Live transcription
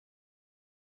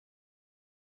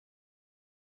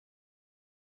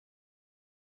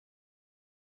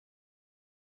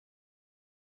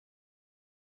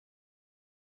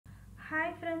Hi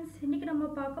friends, இன்னைக்கு நம்ம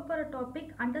பார்க்க போற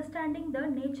topic understanding the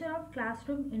nature of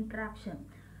classroom interaction.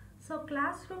 So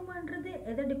classroom ன்றது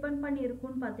எதை டிபெண்ட் பண்ணி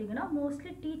இருக்கும்னு பார்த்தீங்கன்னா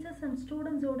mostly teachers and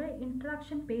students ஓட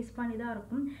interaction பேஸ் பண்ணி தான்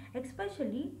இருக்கும்.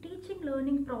 Especially teaching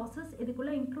learning process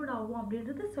இதுக்குள்ள இன்க்ளூட் ஆகும்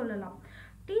அப்படின்றது சொல்லலாம்.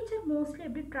 டீச்சர் மோஸ்ட்லி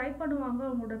எப்படி ட்ரை பண்ணுவாங்க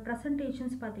அவங்களோட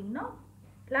ப்ரெசன்டேஷன்ஸ் பார்த்தீங்கன்னா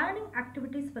லேர்னிங்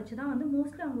ஆக்டிவிட்டீஸ் வச்சு தான் வந்து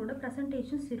மோஸ்ட்லி அவங்களோட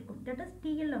ப்ரெசன்டேஷன்ஸ் இருக்கும். That is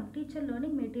DLM, teacher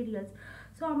learning materials.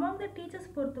 So among the teachers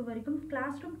பொறுத்த வரைக்கும்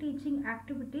class room teaching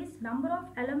activities number of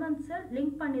எலமெண்ட்ஸை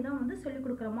link பண்ணி தான் வந்து சொல்லிக்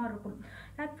கொடுக்குற மாதிரி இருக்கும்.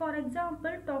 Like for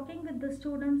example talking with the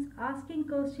students, asking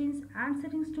questions,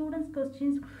 answering students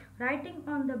questions, writing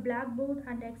on the blackboard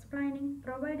and explaining,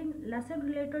 providing lesson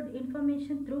related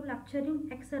information through lecturing,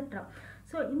 etc.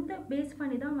 So இந்த base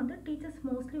பண்ணி தான் வந்து டீச்சர்ஸ்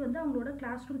மோஸ்ட்லி வந்து அவங்களோட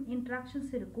கிளாஸ் ரூம்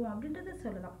இன்ட்ராக்ஷன்ஸ் இருக்கும் அப்படின்றத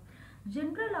சொல்லலாம்.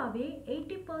 ஜென்ரலாகவே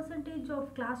 80% of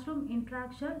class room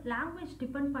interaction language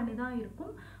depend பண்ணி தான்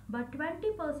இருக்கும். பட்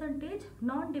 20%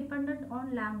 நான் டிபெண்ட்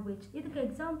ஆன் லாங்குவேஜ். இதுக்கு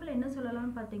எக்ஸாம்பிள் என்ன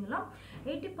சொல்லலாம்னு பார்த்தீங்கன்னா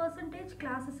 80%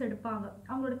 கிளாஸஸ் எடுப்பாங்க,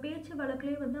 அவங்களோட பேச்சு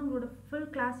வழக்கிலே வந்து அவங்களோட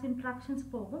ஃபுல் கிளாஸ் இன்ட்ராக்ஷன்ஸ்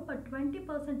போகும். பட்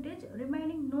 20%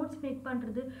 ரிமைனிங் நோட்ஸ் மேக்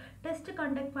பண்ணுறது, டெஸ்ட்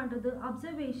கண்டக்ட் பண்ணுறது,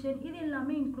 அப்சர்வேஷன், இது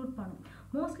எல்லாமே இன்க்ளூட் பண்ணும்.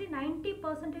 மோஸ்ட்லி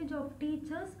 90% ஆஃப்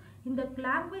டீச்சர்ஸ் இந்த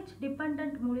லாங்குவேஜ்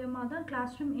டிபெண்ட் மூலியமாக தான்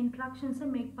கிளாஸ் ரூம் இன்ட்ராக்ஷன்ஸை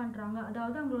மேக் பண்ணுறாங்க.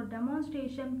 அதாவது அவங்களோட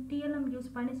டெமான்ஸ்ட்ரேஷன், டிஎல்எம் யூஸ்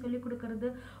பண்ணி சொல்லிக் கொடுக்கறது,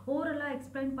 ஓரலாக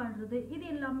எக்ஸ்பிளைன் பண்ணுறது, இது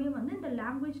எல்லாமே வந்து இந்த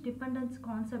லாங்குவேஜ் டிபெண்டன்ஸ்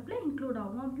கான்செப்டில் இன்க்ளூட்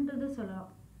ஆகும் அப்படின்றது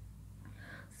சொல்லலாம்.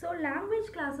 ஸோ லாங்குவேஜ்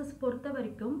கிளாஸஸ் பொறுத்த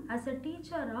வரைக்கும் ஆஸ் அ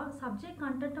டீச்சராக சப்ஜெக்ட்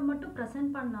கண்டென்ட்டை மட்டும்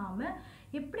ப்ரெசென்ட் பண்ணாமல்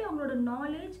எப்படி அவங்களோட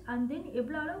நாலேஜ் அண்ட் தென்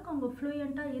எவ்வளோ அளவுக்கு அவங்க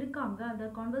ஃப்ளூயண்ட்டாக இருக்காங்க அந்த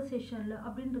கான்வர்சேஷனில்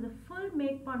அப்படின்றத ஃபுல்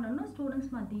மேக் பண்ணணும்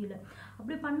ஸ்டூடெண்ட்ஸ் மத்தியில்.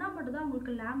 அப்படி பண்ணால் மட்டும்தான்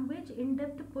அவங்களுக்கு லாங்குவேஜ்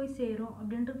இன்டெப்த் போய் சேரும்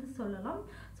அப்படின்றது சொல்லலாம்.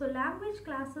 ஸோ லாங்குவேஜ்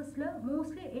கிளாஸஸில்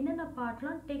மோஸ்ட்லி என்னென்ன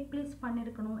பார்ட்லாம் டேக் பிளேஸ்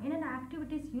பண்ணியிருக்கணும், என்னென்ன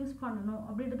ஆக்டிவிட்டீஸ் யூஸ் பண்ணணும்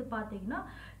அப்படின்றது பார்த்தீங்கன்னா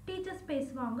டீச்சர்ஸ்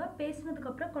பேசுவாங்க,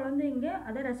 பேசினதுக்கப்புறம் குழந்தைங்க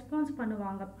அதை ரெஸ்பான்ஸ்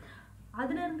பண்ணுவாங்க,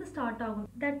 அதுலேருந்து ஸ்டார்ட் ஆகும்.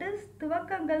 தட் இஸ்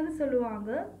துவக்கங்கள்னு சொல்லுவாங்க.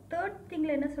 தேர்ட்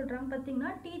திங்கில் என்ன சொல்கிறாங்க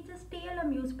பார்த்தீங்கன்னா டீச்சர்ஸ்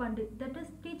டிஎல்எம் யூஸ் பண்ணுறது, that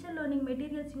is teacher learning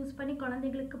materials use பண்ணி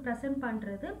குழந்தைங்களுக்கு ப்ரெசென்ட்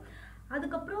பண்ணுறது.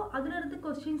 அதுக்கப்புறம் அதுலேருந்து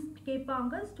கொஸ்டின்ஸ்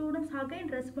கேட்பாங்க, ஸ்டூடெண்ட்ஸ்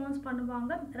அகைன் ரெஸ்பான்ஸ்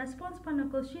பண்ணுவாங்க. ரெஸ்பான்ஸ் பண்ண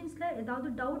கொஸ்டின்ஸில் ஏதாவது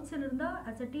டவுட்ஸ் இருந்தால்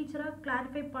ஆஸ் அ டீச்சராக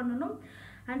கிளாரிஃபை பண்ணணும்.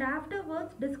 அண்ட்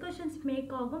ஆஃப்டர்வர்ட்ஸ் டிஸ்கஷன்ஸ்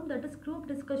மேக் ஆகும், தட் இஸ் குரூப்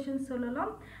டிஸ்கஷன்ஸ்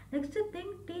சொல்லலாம். Next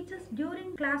thing teachers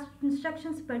during class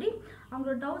instructions படி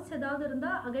அவங்களோட டவுட்ஸ் ஏதாவது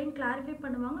இருந்தால் அகைன் கிளாரிஃபை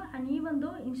பண்ணுவாங்க and even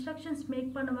though instructions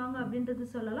make பண்ணுவாங்க அப்படின்றது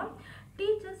சொல்லலாம்.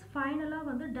 டீச்சர்ஸ் ஃபைனலாக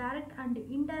வந்து டைரக்ட் அண்ட்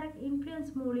இன்டைரக்ட்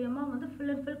இன்ஃப்ளூயன்ஸ் மூலியமாக வந்து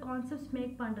full and full concepts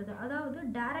make பண்ணுறது. அதாவது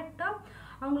டைரெக்டாக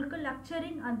அவங்களுக்கு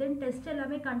லெக்சரிங் அண்ட் தென் டெஸ்ட்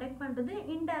எல்லாமே கண்டக்ட் பண்ணுறது,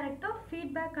 இன்டைரக்டாக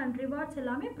ஃபீட்பேக் அண்ட் ரிவார்ட்ஸ்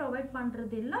எல்லாமே ப்ரொவைட்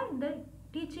பண்ணுறது எல்லாம் இந்த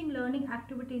டீச்சிங் லேர்னிங்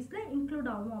ஆக்டிவிட்டீஸில் இன்க்ளூட்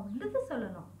ஆகும் அப்படின்றது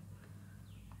சொல்லலாம்.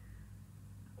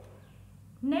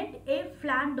 நெட் ஏ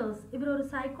ஃப்ளாண்டர்ஸ் இவர் ஒரு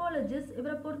சைக்காலஜிஸ்ட்.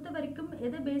 இவரை பொறுத்த வரைக்கும்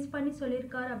எதை பேஸ் பண்ணி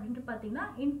சொல்லியிருக்காரு அப்படின்ட்டு பார்த்தீங்கன்னா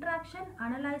interaction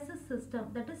analysis system,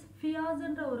 that is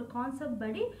ஃபியாஸ்ன்ற ஒரு கான்செப்ட்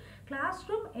படி கிளாஸ்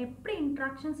ரூம் எப்படி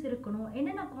இன்ட்ராக்ஷன்ஸ் இருக்கணும்,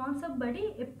 என்னென்ன கான்செப்ட் படி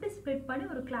எப்படி ஸ்ப்ளிட் பண்ணி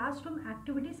ஒரு class room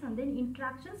activities and then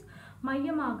interactions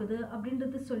மையமாகுது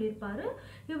அப்படின்றது சொல்லியிருப்பாரு.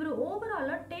 இவர்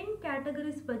ஓவராலாக 10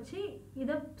 கேட்டகரிஸ் வச்சு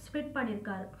இதை ஸ்ப்ளிட்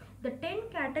பண்ணியிருக்காரு. இந்த 10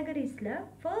 கேட்டகரிஸில்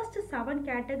ஃபர்ஸ்ட் 7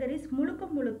 கேட்டகரிஸ்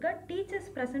முழுக்க டீச்சர்ஸ்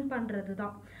ப்ரெசென்ட் பண்ணுறது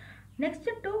தான். நெக்ஸ்ட்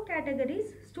 2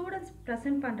 கேட்டகரிஸ் ஸ்டூடெண்ட்ஸ்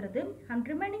ப்ரெசென்ட் பண்ணுறது அண்ட்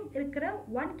ரிமைனிங் இருக்கிற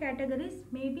 1 கேட்டகரிஸ்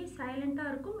மேபி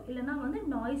சைலண்ட்டாக இருக்கும், இல்லைனா வந்து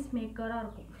நாய்ஸ் மேக்கராக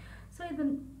இருக்கும். ஸோ இது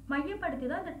மையப்படுத்தி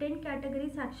தான் இந்த 10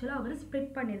 கேட்டகரிஸ் ஆக்சுவலாக அவர்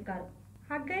ஸ்ப்ளிட் பண்ணியிருக்காரு.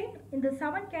 அகைன் இந்த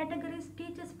 7 கேட்டகரிஸ்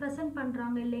டீச்சர்ஸ் ப்ரெசென்ட்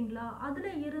பண்ணுறாங்க இல்லைங்களா,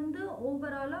 அதில் இருந்து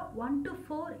ஓவராலாக 1 to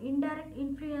 4 இன்டைரக்ட்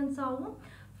இன்ஃப்ளூயன்ஸாகவும்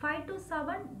 5 to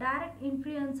 7 டைரக்ட்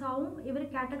இன்ஃப்ளூயன்ஸாகவும் இவர்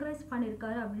கேட்டகரைஸ்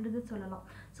பண்ணியிருக்காரு அப்படின்றது சொல்லலாம்.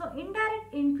 So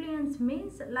indirect influence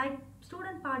means like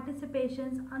student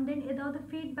participations and then ஏதாவது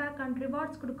ஃபீட்பேக் அண்ட்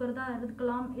ரிவார்ட்ஸ் கொடுக்குறதா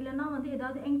இருக்கலாம், இல்லைனா வந்து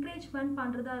ஏதாவது என்கரேஜ்மெண்ட்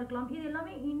பண்ணுறதா இருக்கலாம். இது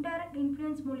எல்லாமே இன்டைரக்ட்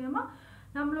இன்ஃப்ளூயன்ஸ் மூலியமாக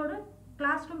நம்மளோட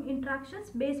கிளாஸ் ரூம் இன்ட்ராக்ஷன்ஸ்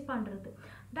பேஸ் பண்ணுறது.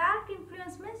 டைரக்ட்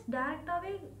இன்ஃப்ளூயன்ஸ் மீன்ஸ்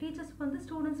டைரெக்டாகவே டீச்சர்ஸ் வந்து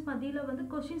ஸ்டூடெண்ட்ஸ் மத்தியில் வந்து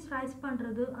கொஷின்ஸ் ரைஸ்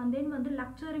பண்ணுறது அண்ட் தென் வந்து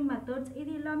லெக்சரிங் மெத்தட்ஸ்,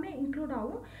 இது எல்லாமே இன்க்ளூட்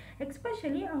ஆகும்.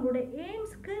 எஸ்பெஷலி அவங்களோட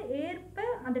எய்ம்ஸ்க்கு ஏற்ப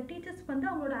அந்த டீச்சர்ஸ் வந்து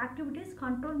அவங்களோட ஆக்டிவிட்டீஸ்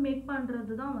கண்ட்ரோல் மேக்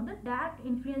பண்ணுறது தான் வந்து டைரக்ட்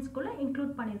இன்ஃப்ளூயன்ஸ்குள்ளே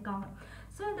இன்க்ளூட் பண்ணியிருக்காங்க.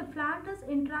 ஸோ இந்த ஃப்ளாண்டர்ஸ்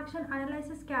interaction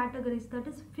analysis categories, that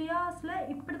is ஃபியாஸில்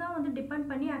இப்படி தான் வந்து டிபெண்ட்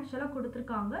பண்ணி ஆக்சுவலாக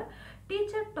கொடுத்துருக்காங்க.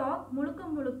 டீச்சர் டாக்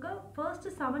முழுக்க ஃபர்ஸ்ட்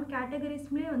 7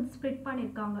 கேட்டகரிஸ்மே வந்து ஸ்ப்ளிட்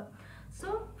பண்ணியிருக்காங்க. ஸோ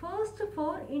ஃபர்ஸ்ட்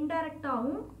 4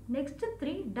 இன்டைரக்டாகவும் நெக்ஸ்ட்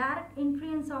 3 டைரக்ட்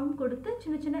இன்ஃப்ளூயன்ஸாகவும் கொடுத்து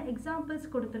சின்ன எக்ஸாம்பிள்ஸ்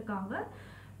கொடுத்துருக்காங்க.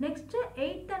 Next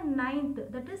 8th and 9th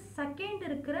that is second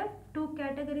இருக்கிற 2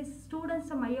 கேட்டகரிஸ்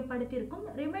ஸ்டூடெண்ட்ஸை மையப்படுத்தி இருக்கும்.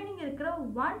 ரிமைனிங் இருக்கிற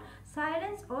 1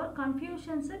 சைலன்ஸ் ஆர்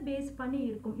கன்ஃபியூஷன்ஸை பேஸ் பண்ணி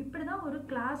இருக்கும். இப்படி தான் ஒரு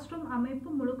கிளாஸ் ரூம்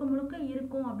அமைப்பு முழுக்க முழுக்க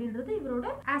இருக்கும் அப்படின்றது இவரோட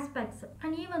aspects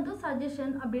and even though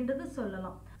suggestion அப்படின்றது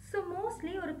சொல்லலாம். ஸோ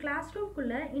மோஸ்ட்லி ஒரு கிளாஸ்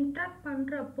ரூம்குள்ளே இன்ட்ராக்ட்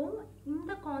பண்ணுறப்போ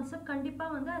இந்த கான்செப்ட்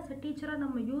கண்டிப்பாக வந்து ஆஸ் அ டீச்சராக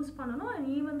நம்ம யூஸ் பண்ணணும் அண்ட்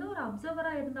ஈவன் தோ ஒரு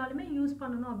அப்சர்வராக இருந்தாலுமே யூஸ்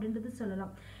பண்ணணும் அப்படின்றது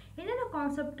சொல்லலாம். என்னென்ன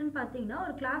கான்செப்ட்னு பார்த்தீங்கன்னா,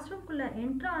 ஒரு கிளாஸ் ரூம்குள்ளே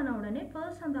என்ட்ரு ஆன உடனே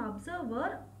ஃபர்ஸ்ட் அந்த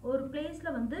அப்சர்வர் ஒரு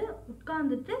பிளேஸில் வந்து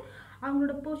உட்காந்துட்டு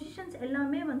அவங்களோட பொசிஷன்ஸ்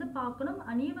எல்லாமே வந்து பார்க்கணும்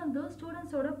அண்ட் ஈவன் தோ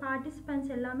ஸ்டூடெண்ட்ஸோட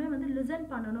பார்ட்டிசிபென்ட்ஸ் எல்லாமே வந்து லிசன்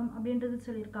பண்ணணும் அப்படின்றது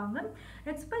சொல்லியிருக்காங்க.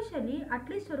 எஸ்பெஷலி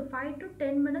அட்லீஸ்ட் ஒரு 5 to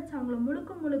 10 minutes அவங்கள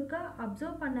முழுக்க முழுக்க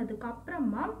அப்சர்வ் பண்ணதுக்கு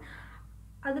அப்புறமா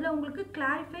அதில் உங்களுக்கு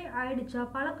கிளாரிஃபை ஆகிடுச்சா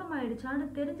பழக்கம் ஆகிடுச்சான்னு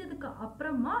தெரிஞ்சதுக்கு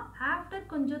அப்புறமா ஆஃப்டர்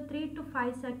கொஞ்சம் 3 to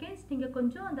 5 seconds நீங்கள்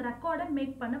கொஞ்சம் அந்த ரெக்கார்டை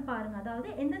மேக் பண்ண பாருங்கள். அதாவது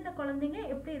எந்தெந்த குழந்தைங்க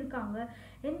எப்படி இருக்காங்க,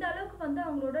 எந்த அளவுக்கு வந்து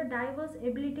அவங்களோட டைவர்ஸ்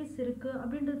எபிலிட்டிஸ் இருக்குது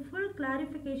அப்படின்றது ஃபுல்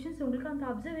கிளாரிஃபிகேஷன்ஸ் உங்களுக்கு அந்த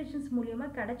அப்சர்வேஷன்ஸ்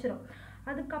மூலியமாக கிடைச்சிரும்.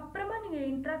 அதுக்கப்புறமா நீங்கள்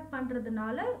இன்ட்ராக்ட்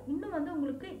பண்ணுறதுனால இன்னும் வந்து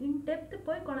உங்களுக்கு இன்டெப்த்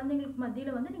போய் குழந்தைங்களுக்கு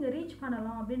மத்தியில் வந்து நீங்கள் ரீச்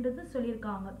பண்ணலாம் அப்படின்றது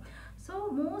சொல்லியிருக்காங்க. ஸோ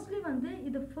மோஸ்ட்லி வந்து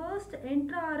இது ஃபர்ஸ்ட்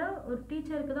என்ட்ராகிற ஒரு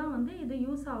டீச்சருக்கு தான் வந்து இது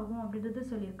யூஸ் ஆகும் அப்படின்றது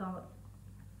சொல்லியிருக்காங்க.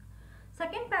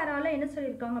 செகண்ட் பேரால என்ன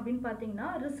சொல்லியிருக்காங்க அப்படின்னு பார்த்தீங்கன்னா,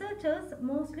 ரிசர்ச்சர்ஸ்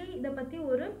மோஸ்ட்லி இதை பற்றி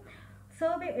ஒரு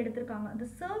சர்வே எடுத்திருக்காங்க. அந்த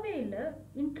சர்வேயில்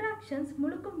இன்ட்ராக்ஷன்ஸ்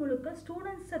முழுக்க முழுக்க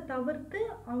ஸ்டூடெண்ட்ஸை தவிர்த்து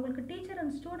அவங்களுக்கு டீச்சர்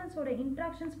அண்ட் ஸ்டூடெண்ட்ஸோட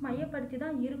இன்ட்ராக்ஷன்ஸ் மையப்படுத்தி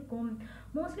தான் இருக்கும்.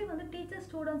 மோஸ்ட்லி வந்து டீச்சர்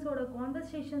ஸ்டூடெண்ட்ஸோட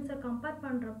கான்வர்சேஷன்ஸை கம்பேர்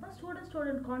பண்ணுறப்போ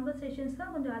ஸ்டூடெண்ட் கான்வர்சேஷன்ஸ்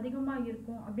தான் கொஞ்சம் அதிகமாக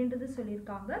இருக்கும் அப்படின்றது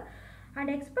சொல்லியிருக்காங்க.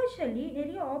 அண்ட் எஸ்பெஷலி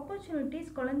நிறைய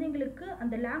ஆப்பர்ச்சுனிட்டிஸ் குழந்தைங்களுக்கு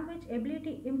அந்த லாங்குவேஜ்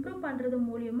எபிலிட்டி இம்ப்ரூவ் பண்ணுறது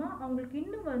மூலியமாக அவங்களுக்கு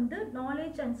இன்னும் வந்து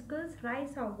நாலேஜ் அண்ட் ஸ்கில்ஸ்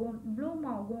ரைஸ் ஆகும், ப்ளூம்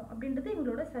ஆகும் அப்படின்றது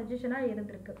எங்களோட சஜஷனாக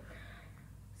இருந்திருக்கு.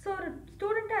 ஸோ ஒரு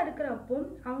ஸ்டூடெண்ட்டாக இருக்கிறப்போ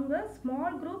அவங்க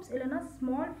ஸ்மால் குரூப்ஸ் இல்லைனா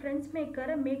ஸ்மால் ஃப்ரெண்ட்ஸ்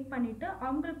மேக்கரை மேக் பண்ணிவிட்டு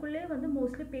அவங்களுக்குள்ளே வந்து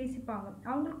மோஸ்ட்லி பேசிப்பாங்க.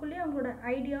 அவங்களுக்குள்ளே அவங்களோட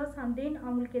ஐடியாஸ் அண்ட் தென்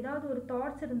அவங்களுக்கு ஏதாவது ஒரு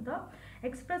தாட்ஸ் இருந்தால்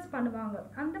எக்ஸ்ப்ரெஸ் பண்ணுவாங்க.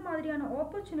 அந்த மாதிரியான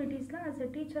ஆப்பர்ச்சுனிட்டிஸ்லாம் ஆஸ் எ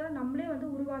டீச்சராக நம்மளே வந்து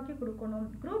உருவாக்கி கொடுக்கணும்.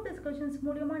 குரூப் டிஸ்கஷன்ஸ்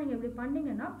மூலியமாக நீங்கள் இப்படி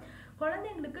பண்ணிங்கன்னா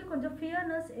குழந்தைங்களுக்கு கொஞ்சம்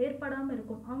ஃபியர்னஸ் ஏற்படாமல்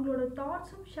இருக்கும். அவங்களோட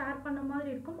தாட்ஸும் ஷேர் பண்ண மாதிரி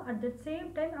இருக்கும். அட் த சேம்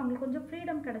டைம் அவங்களுக்கு கொஞ்சம்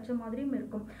ஃப்ரீடம் கிடைச்ச மாதிரியும்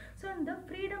இருக்கும். ஸோ இந்த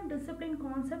ஃப்ரீடம் டிசிப்ளின்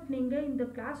கான்செப்ட் நீங்கள் இந்த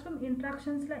கிளாஸ் ரூம்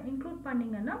இன்ட்ராக்ஷன்ஸில் இன்க்ளூட்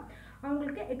பண்ணிங்கன்னா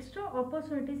அவங்களுக்கு எக்ஸ்ட்ரா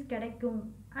ஆப்பர்ச்சுனிட்டிஸ் கிடைக்கும்.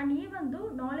 And even though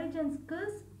knowledge and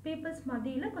skills peoples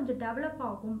மத்தியில் கொஞ்சம் டெவலப்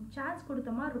ஆகும், சான்ஸ்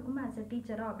கொடுத்த மாதிரி இருக்கும் ஆஸ் எ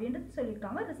டீச்சராக அப்படின்றது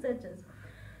சொல்லியிருக்காங்க researchers.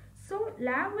 So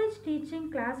language teaching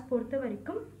class பொறுத்த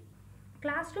வரைக்கும்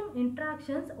கிளாஸ் ரூம்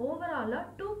இன்ட்ராக்ஷன்ஸ் ஓவராலாக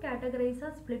 2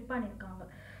 கேட்டகரைஸாக ஸ்ப்ளிட் பண்ணியிருக்காங்க.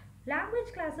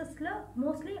 Language கிளாஸஸில்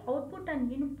mostly output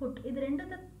and input இது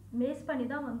ரெண்டுத்தை பேஸ் பண்ணி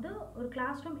தான் வந்து ஒரு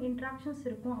கிளாஸ் ரூம் இன்ட்ராக்ஷன்ஸ்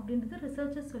இருக்கும் அப்படின்றது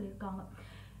ரிசர்ச்சர்ஸ் சொல்லியிருக்காங்க.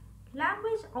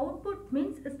 Language output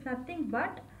means is nothing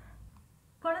but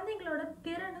குழந்தைங்களோட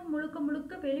திறனை முழுக்க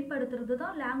முழுக்க வெளிப்படுத்துறது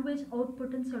தான் லாங்குவேஜ்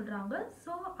அவுட்புட்னு சொல்கிறாங்க.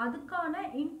 ஸோ அதுக்கான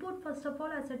input first of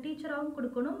all as a டீச்சராகவும்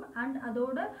கொடுக்கணும் அண்ட்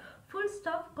அதோட ஃபுல்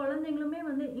ஸ்டஃப் குழந்தைங்களுமே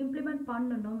வந்து இம்ப்ளிமெண்ட்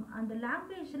பண்ணணும், அந்த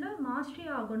லாங்குவேஜில் மாஸ்டரி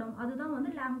ஆகணும், அதுதான்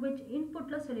வந்து லாங்குவேஜ்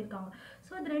இன்புட்டில் சொல்லியிருக்காங்க.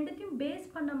 ஸோ அது ரெண்டுத்தையும் பேஸ்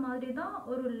பண்ண மாதிரி தான்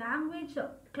ஒரு லாங்குவேஜ்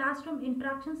கிளாஸ் ரூம்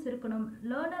இன்ட்ராக்ஷன்ஸ் இருக்கணும்.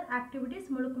 லேர்னர் ஆக்டிவிட்டீஸ்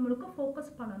முழுக்க முழுக்க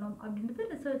ஃபோக்கஸ் பண்ணணும் அப்படின்றது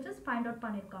ரிசர்ச்சர்ஸ் ஃபைண்ட் அவுட்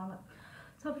பண்ணியிருக்காங்க.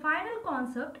 So final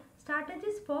concept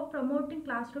strategies for promoting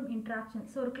classroom interaction.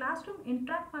 So ஒரு கிளாஸ் ரூம்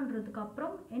இன்ட்ராக்ட் பண்ணுறதுக்கு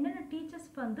அப்புறம் என்னென்ன டீச்சர்ஸ்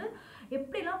வந்து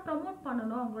எப்படிலாம் ப்ரமோட்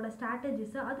பண்ணணும் அவங்களோட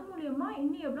ஸ்ட்ராட்டஜிஸை, அது மூலியமாக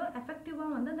இன்னும் எவ்வளோ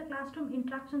எஃபெக்டிவாக வந்து அந்த கிளாஸ் ரூம்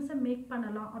இன்ட்ராக்ஷன்ஸை மேக்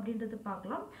பண்ணலாம் அப்படின்றது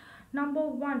பார்க்கலாம். Number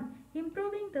 1,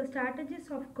 improving the strategies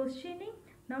of questioning.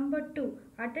 Number 2,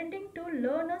 attending to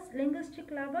learners' linguistic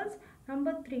levels.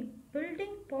 Number 3,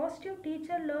 building positive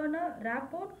teacher-learner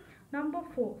rapport. Number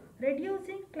 4,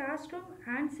 reducing classroom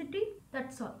anxiety.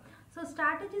 That's all. So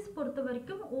strategies பொறுத்த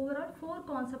வரைக்கும் ஓவரால் 4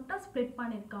 கான்செப்டாக ஸ்ப்ளிட்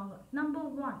பண்ணியிருக்காங்க. Number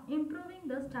 1, improving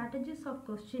the strategies of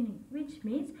questioning, which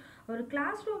means ஒரு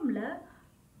class ரூமில்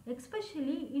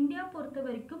especially India பொறுத்த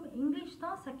வரைக்கும் English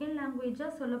தான் second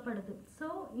லாங்குவேஜாக சொல்லப்படுது. So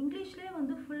இங்கிலீஷ்லேயே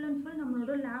வந்து ஃபுல் அண்ட் ஃபுல்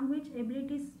நம்மளோட லாங்குவேஜ்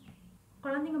எபிலிட்டிஸ்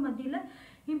குழந்தைங்க மத்தியில்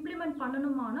இம்ப்ளிமெண்ட்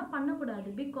பண்ணணுமானா பண்ணக்கூடாது.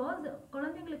 பிகாஸ்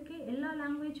குழந்தைங்களுக்கு எல்லா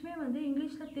லாங்குவேஜுமே வந்து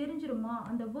இங்கிலீஷில் தெரிஞ்சிருமா,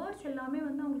 அந்த வேர்ட்ஸ் எல்லாமே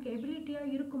வந்து அவங்களுக்கு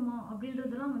எபிலிட்டியாக இருக்குமா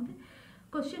அப்படின்றதுலாம் வந்து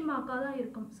கொஸ்டின் மார்க்காக தான்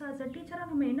இருக்கும். ஸோ ஆஸ் அ டீச்சராக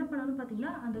நம்ம என்ன பண்ணணும்னு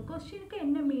பார்த்தீங்கன்னா அந்த கொஸ்டினுக்கு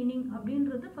என்ன மீனிங்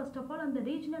அப்படின்றது ஃபர்ஸ்ட் ஆஃப் ஆல் அந்த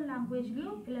ரீஜனல்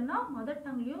லாங்குவேஜ்லேயும் இல்லைனா mother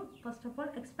டங்லேயும் first of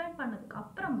all explain பண்ணதுக்கு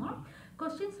அப்புறமா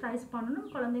கொஸ்டின்ஸ் ரைஸ்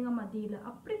பண்ணணும் குழந்தைங்க மத்தியில்.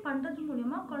 அப்படி பண்ணுறது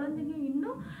மூலமா குழந்தைங்க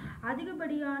இன்னும்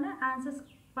அதிகப்படியான ஆன்சர்ஸ்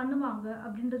பண்ணுவாங்க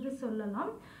அப்படின்றது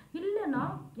சொல்லலாம். இல்லைனா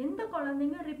எந்த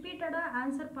குழந்தைங்க ரிப்பீட்டடாக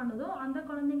ஆன்சர் பண்ணுதோ அந்த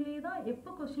குழந்தைங்களே தான்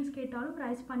எப்போ கொஸ்டின்ஸ் கேட்டாலும்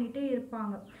ரைஸ் பண்ணிகிட்டே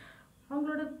இருப்பாங்க.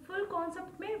 அவங்களோட ஃபுல்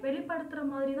கான்செப்ட்மே வெளிப்படுத்துகிற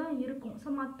மாதிரி தான் இருக்கும். ஸோ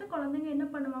மற்ற குழந்தைங்க என்ன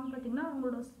பண்ணுவாங்க பார்த்தீங்கன்னா,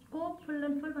 அவங்களோட ஸ்கோப் ஃபுல்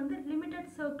அண்ட் ஃபுல் வந்து லிமிட்டட்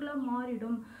சர்க்கிளாக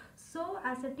மாறிடும். ஸோ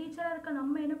ஆஸ் அ டீச்சராக இருக்க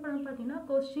நம்ம என்ன பண்ணணும் பார்த்தீங்கன்னா,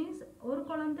 கொஸ்டின்ஸ் ஒரு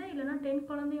குழந்தை இல்லைனா 10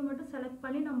 குழந்தைய மட்டும் செலக்ட்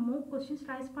பண்ணி நம்ம கொஸ்டின்ஸ்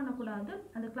ரைஸ் பண்ணக்கூடாது.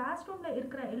 அந்த கிளாஸ் ரூமில்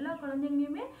இருக்கிற எல்லா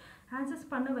குழந்தைங்களையுமே ஆன்சர்ஸ்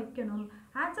பண்ண வைக்கணும்.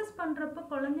 ஆன்சர்ஸ் பண்ணுறப்ப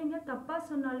குழந்தைங்க தப்பாக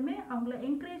சொன்னாலுமே அவங்கள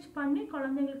என்கரேஜ் பண்ணி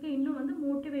குழந்தைங்களுக்கு இன்னும் வந்து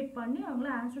மோட்டிவேட் பண்ணி அவங்கள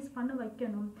ஆன்சர்ஸ் பண்ண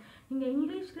வைக்கணும். நீங்கள்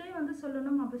இங்கிலீஷ்லேயே வந்து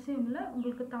சொல்லணும் அவசியம் இல்லை.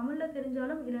 உங்களுக்கு தமிழில்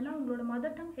தெரிஞ்சாலும் இல்லைனா உங்களோட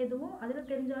மதர் டங் எதுவோ அதில்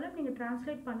தெரிஞ்சாலும் நீங்கள்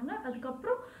டிரான்ஸ்லேட் பண்ணுங்கள்.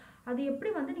 அதுக்கப்புறம் அது எப்படி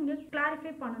வந்து நீங்கள்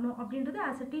கிளாரிஃபை பண்ணணும் அப்படின்றது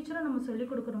ஆஸ் அ டீச்சராக நம்ம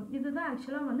சொல்லிக் கொடுக்கணும். இதுதான்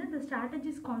ஆக்சுவலாக வந்து இந்த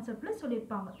ஸ்ட்ராட்டஜிஸ் கான்செப்டில்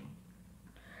சொல்லியிருப்பாங்க.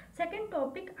 Second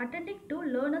topic attending to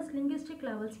learners linguistic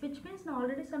levels, which means நான்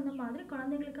ஆல்ரெடி சொன்ன மாதிரி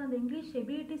குழந்தைங்களுக்கு அந்த இங்கிலீஷ்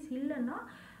எபிலிட்டிஸ் இல்லைன்னா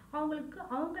அவங்களுக்கு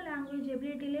அவங்க லாங்குவேஜ்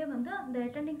எபிலிட்டிலே வந்து அந்த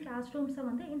அட்டெண்டிங் கிளாஸ் ரூம்ஸை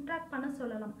வந்து இன்ட்ராக்ட் பண்ண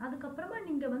சொல்லலாம். அதுக்கப்புறமா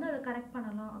நீங்கள் வந்து அதை கரெக்ட்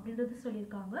பண்ணலாம் அப்படின்றது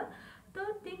சொல்லியிருக்காங்க.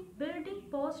 Third thing, building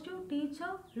positive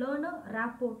teacher learner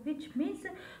rapport, which means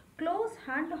close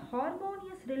and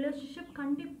harmonious relationship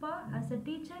கண்டிப்பாக as a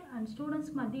teacher and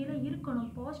students மத்தியில் இருக்கணும்.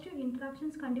 பாசிட்டிவ்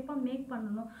இன்ட்ராக்ஷன்ஸ் கண்டிப்பாக மேக்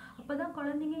பண்ணணும். அப்போ தான்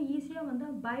குழந்தைங்க ஈஸியாக வந்து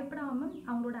பயப்படாமல்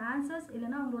அவங்களோட ஆன்சர்ஸ்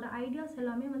இல்லைனா அவங்களோட ஐடியாஸ்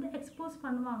எல்லாமே வந்து எக்ஸ்போஸ்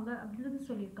பண்ணுவாங்க அப்படின்றது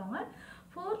சொல்லியிருக்காங்க.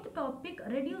 Fourth topic,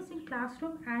 reducing class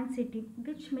room anxiety,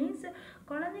 which means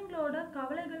குழந்தைங்களோட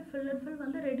கவலைகள் ஃபுல் அண்ட் ஃபுல்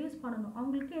வந்து ரெடியூஸ் பண்ணணும்.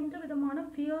 அவங்களுக்கு எந்த விதமான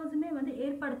ஃபியர்ஸுமே வந்து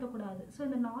ஏற்படுத்தக்கூடாது. ஸோ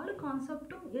இந்த 4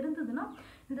 கான்செப்டும் இருந்ததுன்னா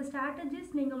இந்த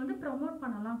ஸ்ட்ராட்டஜிஸ் நீங்கள் வந்து ப்ரமோட்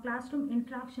பண்ணலாம் கிளாஸ் ரூம்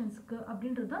இன்ட்ராக்ஷன்ஸ்க்கு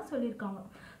அப்படின்றது தான் சொல்லியிருக்காங்க.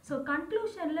 ஸோ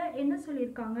கன்க்ளூஷனில் என்ன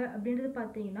சொல்லியிருக்காங்க அப்படின்றது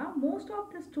பார்த்தீங்கன்னா, most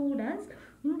of the students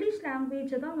English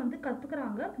லாங்குவேஜை தான் வந்து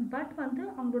கற்றுக்குறாங்க. பட் வந்து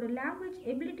அவங்களோட லாங்குவேஜ்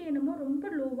எபிலிட்டி என்னமோ ரொம்ப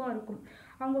லோவாக இருக்கும்.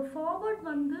 அவங்க ஃபார்வர்ட்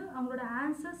வந்து அவங்களோட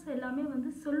ஆன்சர்ஸ் எல்லாமே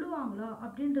வந்து சொல்லுவாங்களா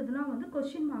அப்படின்றதுலாம் வந்து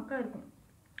கொஸ்டின் மார்க்காக இருக்கும்.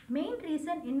 மெயின்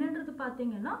ரீசன் என்னன்றது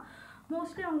பார்த்தீங்கன்னா,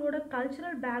 மோஸ்ட்லி அவங்களோட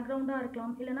கல்ச்சுரல் பேக்ரவுண்டாக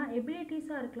இருக்கலாம், இல்லைனா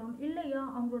எபிலிட்டிஸாக இருக்கலாம், இல்லையா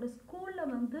அவங்களோட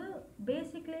ஸ்கூலில் வந்து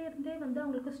பேசிக்லேருந்தே வந்து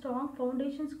அவங்களுக்கு ஸ்ட்ராங்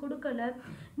ஃபவுண்டேஷன்ஸ் கொடுக்கல.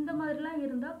 இந்த மாதிரிலாம்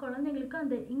இருந்தால் குழந்தைங்களுக்கு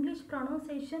அந்த இங்கிலீஷ்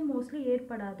ப்ரொனவுன்சியேஷன் மோஸ்ட்லி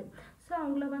ஏற்படாது. ஸோ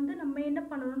அவங்கள வந்து நம்ம என்ன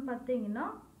பண்ணணும்னு பார்த்தீங்கன்னா,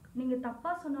 நீங்கள்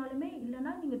தப்பாக சொன்னாலுமே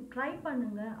இல்லைனா நீங்கள் ட்ரை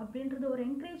பண்ணுங்கள் அப்படின்றது ஒரு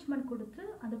என்கரேஜ்மெண்ட் கொடுத்து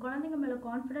அந்த குழந்தைங்க மேலே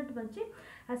கான்ஃபிடென்ட் வச்சு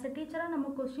ஆஸ் அ டீச்சராக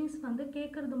நம்ம கொஸ்டின்ஸ் வந்து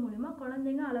கேட்குறது மூலிமா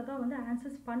குழந்தைங்க அழகாக வந்து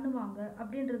ஆன்சர்ஸ் பண்ணுவாங்க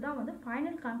அப்படின்றது தான் வந்து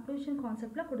ஃபைனல் கன்க்ளூஷன்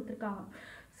கான்செப்டில் கொடுத்துருக்காங்க.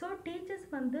 ஸோ டீச்சர்ஸ்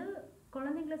வந்து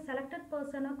குழந்தைங்கள செலக்டட்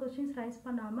பர்சனாக கொஸ்டின்ஸ் ரைஸ்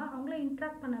பண்ணாமல் அவங்கள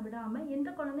இன்ட்ராக்ட் பண்ண விடாமல், எந்த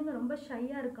குழந்தைங்க ரொம்ப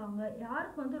ஷையாக இருக்காங்க,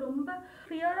 யாருக்கு வந்து ரொம்ப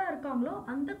ஃபியராக இருக்காங்களோ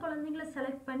அந்த குழந்தைங்கள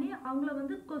செலக்ட் பண்ணி அவங்கள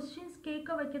வந்து கொஸ்டின்ஸ்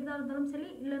கேட்க வைக்கிறதா இருந்தாலும் சரி,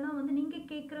 இல்லைனா வந்து நீங்கள்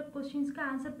கேட்குற கொஸ்டின்ஸ்க்கு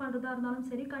ஆன்சர் பண்ணுறதா இருந்தாலும்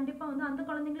சரி, கண்டிப்பாக வந்து அந்த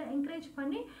குழந்தைங்கள என்கரேஜ்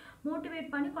பண்ணி மோட்டிவேட்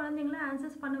பண்ணி குழந்தைங்கள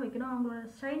ஆன்சர்ஸ் பண்ண வைக்கணும். அவங்களோட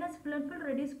shyness full and full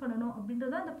reduce பண்ணணும்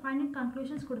அப்படின்றத அந்த ஃபைனல்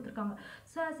கன்க்ளூஷன்ஸ் கொடுத்துருக்காங்க.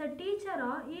 ஸோ ஆஸ் அ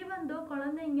டீச்சராக ஈவன் தோ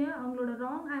குழந்தைங்க அவங்களோட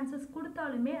ராங் ஆன்சர்ஸ்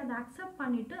கொடுத்தாலுமே அதை அக்செப்ட்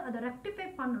பண்ணிவிட்டு அதை ரெக்டிஃபை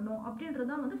பண்ணணும்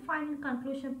அப்படின்றதான் வந்து final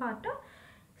conclusion part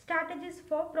strategies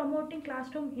for promoting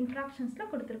class room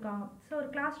இன்ட்ராக்ஷன்ஸில் கொடுத்துருக்காங்க. ஸோ ஒரு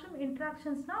கிளாஸ் ரூம்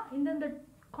இன்ட்ராக்ஷன்ஸ்னால் இந்தந்த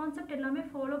கான்செப்ட் எல்லாமே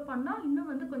ஃபாலோ பண்ணால்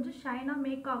இன்னும் வந்து கொஞ்சம் ஷைனாக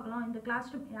மேக் ஆகலாம் இந்த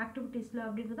கிளாஸ் ரூம் ஆக்டிவிட்டீஸில்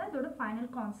அப்படின்றத இதோட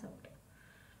final concept.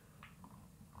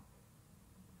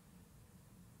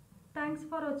 Thanks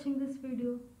for watching this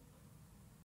video.